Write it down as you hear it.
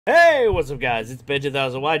Hey, what's up guys, it's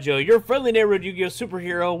Ben2000 Joe, your friendly neighborhood Yu-Gi-Oh!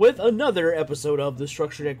 Superhero with another episode of the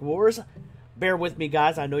Structure Deck Wars. Bear with me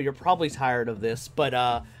guys, I know you're probably tired of this, but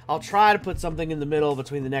I'll try to put something in the middle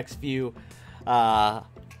between the next few. I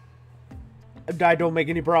don't make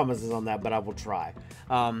any promises on that, but I will try.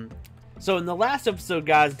 So in the last episode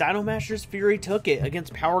guys, Dinomashers Fury took it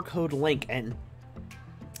against Power Code Link, and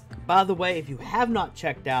by the way, if you have not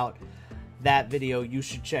checked out that video, you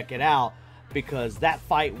should check it out, because that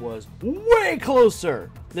fight was way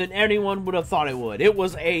closer than anyone would have thought it would. It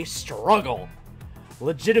was a struggle.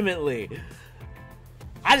 Legitimately.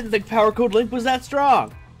 I didn't think Power Code Link was that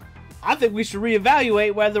strong. I think we should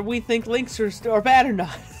reevaluate whether we think Links are bad or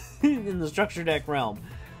not in the structure deck realm.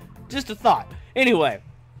 Just a thought. Anyway,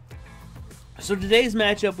 so today's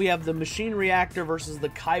matchup, we have the Machine Reactor versus the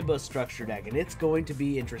Kiaba structure deck, and it's going to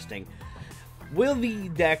be interesting. Will the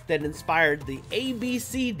deck that inspired the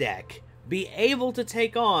ABC deck be able to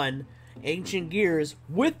take on Ancient Gears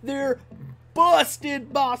with their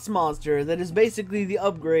busted boss monster that is basically the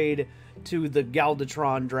upgrade to the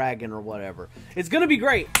Galdatron Dragon or whatever? It's going to be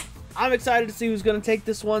great. I'm excited to see who's going to take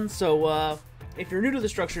this one. So if you're new to the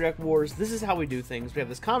Structure Deck Wars, this is how we do things. We have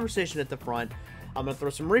this conversation at the front. I'm going to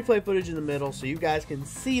throw some replay footage in the middle so you guys can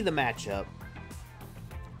see the matchup.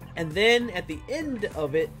 And then at the end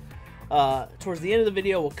of it, towards the end of the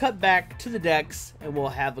video, we'll cut back to the decks and we'll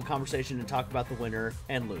have a conversation and talk about the winner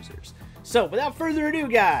and losers. So without further ado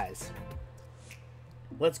guys,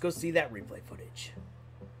 let's go see that replay footage.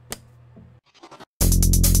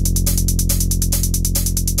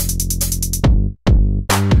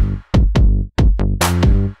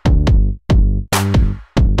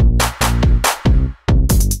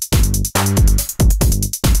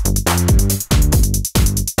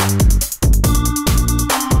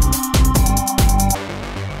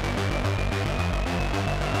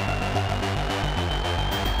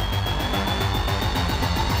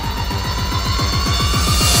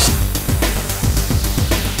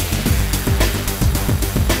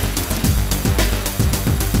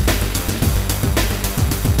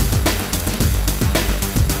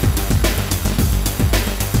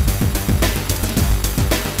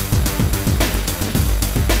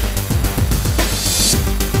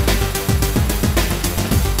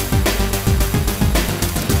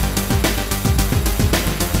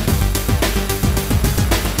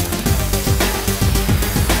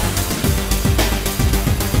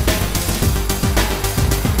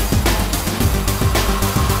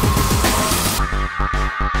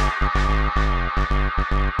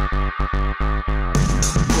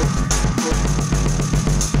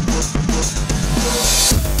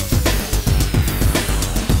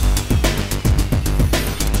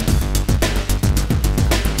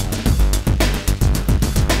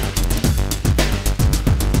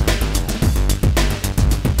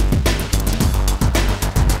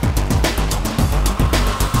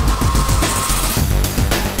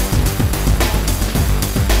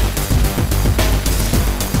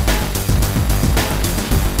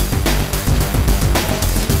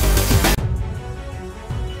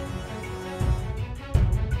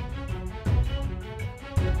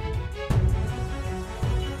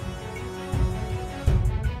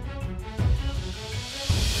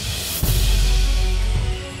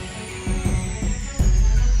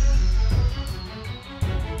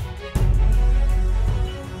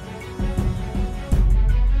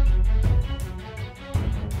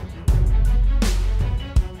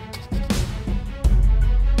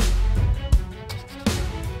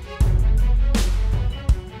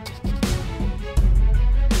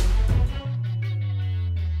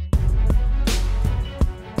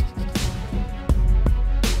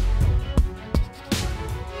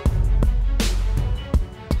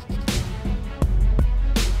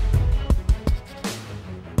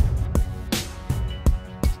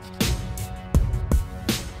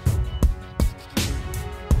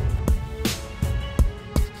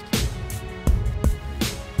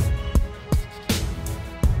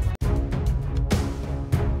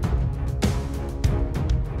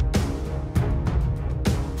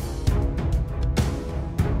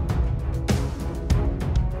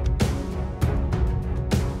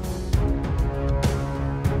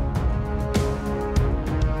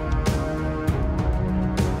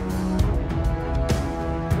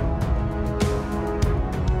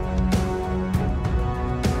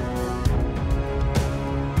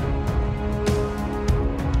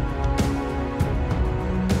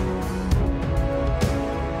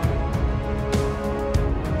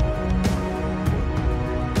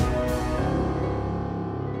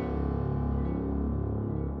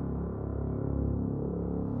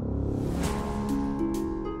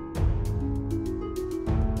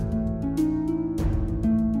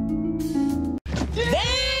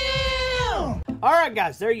 Alright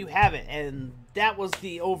guys, there you have it, and that was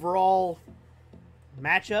the overall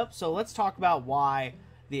matchup. So let's talk about why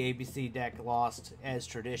the ABC deck lost as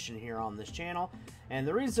tradition here on this channel. And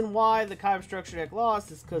the reason why the Kaiba structure deck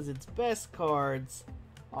lost is because its best cards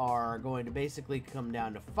are going to basically come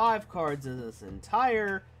down to 5 cards in this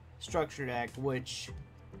entire structure deck, which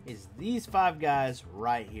is these 5 guys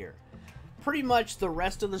right here. Pretty much the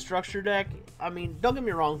rest of the structure deck, I mean, don't get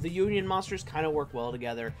me wrong, the Union monsters kind of work well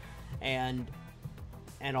together and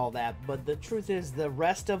all that, but the truth is the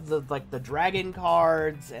rest of the, like, the dragon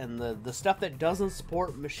cards and the stuff that doesn't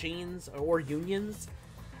support machines or unions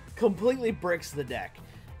completely bricks the deck.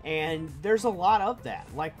 And there's a lot of that.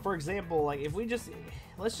 Like, for example, like, if we just,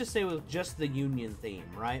 let's just say with just the union theme,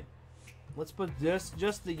 right? Let's put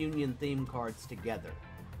just the union theme cards together,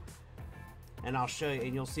 and I'll show you,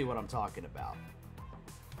 and you'll see what I'm talking about.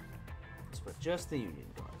 Let's put just the union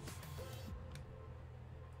cards.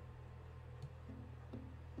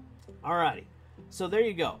 Alrighty, so there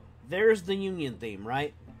you go. There's the union theme,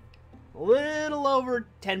 right? A little over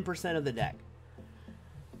 10% of the deck.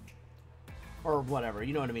 Or whatever,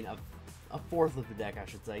 you know what I mean? A fourth of the deck, I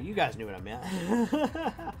should say. You guys knew what I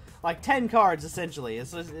meant. Like 10 cards, essentially.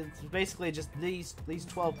 It's basically just these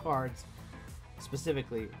 12 cards,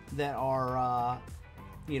 specifically, that are,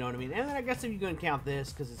 you know what I mean? And then I guess if you're going to count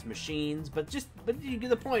this, because it's machines, but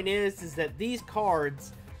the point is that these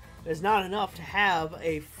cards is not enough to have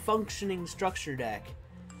a functioning structure deck,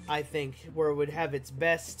 I think, where it would have its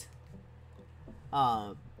best,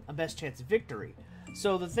 a best chance of victory.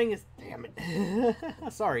 So the thing is, damn it,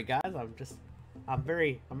 sorry guys, I'm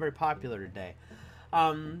very popular today.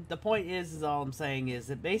 The point is all I'm saying is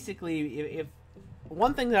that basically, if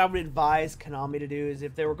one thing that I would advise Konami to do is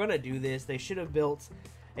if they were going to do this, they should have built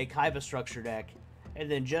a Kaiba structure deck and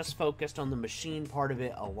then just focused on the machine part of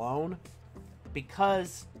it alone,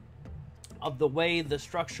 because of the way the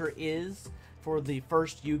structure is for the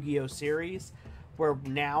first Yu-Gi-Oh series, where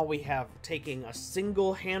now we have taking a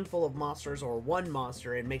single handful of monsters or one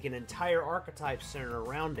monster and make an entire archetype center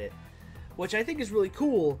around it, which I think is really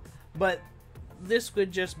cool, but this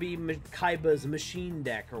could just be Kaiba's machine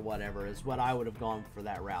deck or whatever is what I would have gone for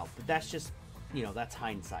that route. But that's just, you know, that's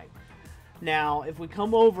hindsight. Now, if we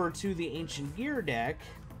come over to the Ancient Gear deck,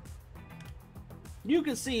 you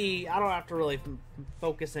can see, I don't have to really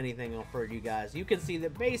focus anything for you guys. You can see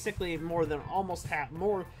that basically more than almost half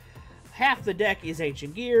the deck is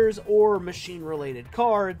Ancient Gears or machine-related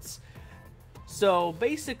cards. So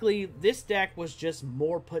basically, this deck was just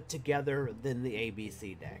more put together than the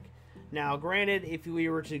ABC deck. Now, granted, if we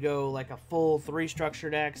were to go like a full 3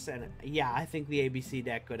 structure decks, and yeah, I think the ABC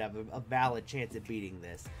deck could have a valid chance at beating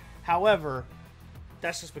this. However,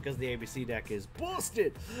 that's just because the ABC deck is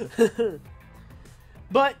busted.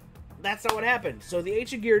 But that's not what happened. So the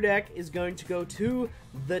Ancient Gear deck is going to go to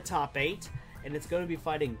the top 8, and it's going to be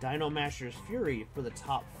fighting Dinomashers Fury for the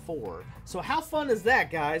top 4. So how fun is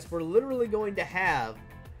that, guys? We're literally going to have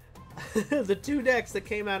the 2 decks that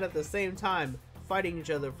came out at the same time fighting each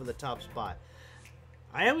other for the top spot.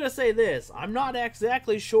 I am going to say this. I'm not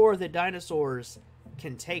exactly sure that dinosaurs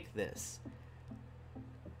can take this.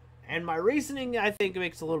 And my reasoning, I think,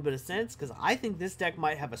 makes a little bit of sense, because I think this deck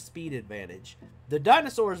might have a speed advantage. The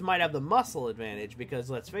dinosaurs might have the muscle advantage, because,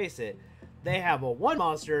 let's face it, they have a 1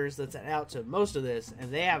 monsters that's out to most of this, and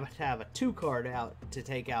they have to have a 2 card out to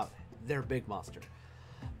take out their big monster.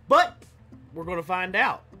 But we're going to find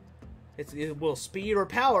out. Will speed or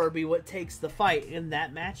power be what takes the fight in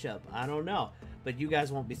that matchup? I don't know. But you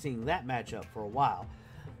guys won't be seeing that matchup for a while.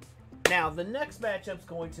 Now, the next matchup is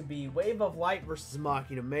going to be Wave of Light versus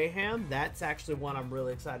Machina Mayhem. That's actually one I'm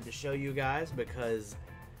really excited to show you guys, because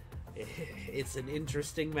it's an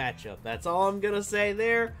interesting matchup. That's all I'm going to say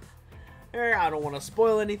there. I don't want to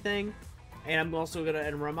spoil anything. And I'm also going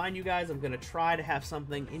to remind you guys, I'm going to try to have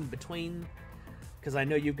something in between, because I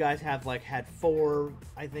know you guys have like had 4,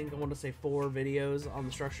 I think I want to say 4 videos on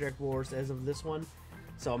the Structure Deck Wars as of this one.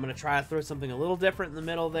 So I'm going to try to throw something a little different in the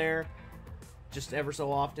middle there, just ever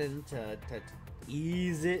so often to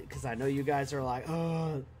ease it, because I know you guys are like,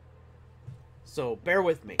 ugh. So bear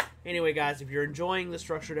with me. Anyway, guys, if you're enjoying the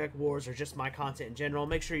Structure Deck Wars or just my content in general,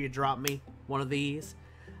 make sure you drop me one of these.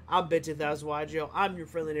 I'm Bet2000YGO. I'm your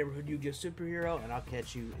friendly neighborhood Yu-Gi-Oh superhero, and I'll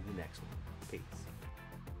catch you in the next one. Peace.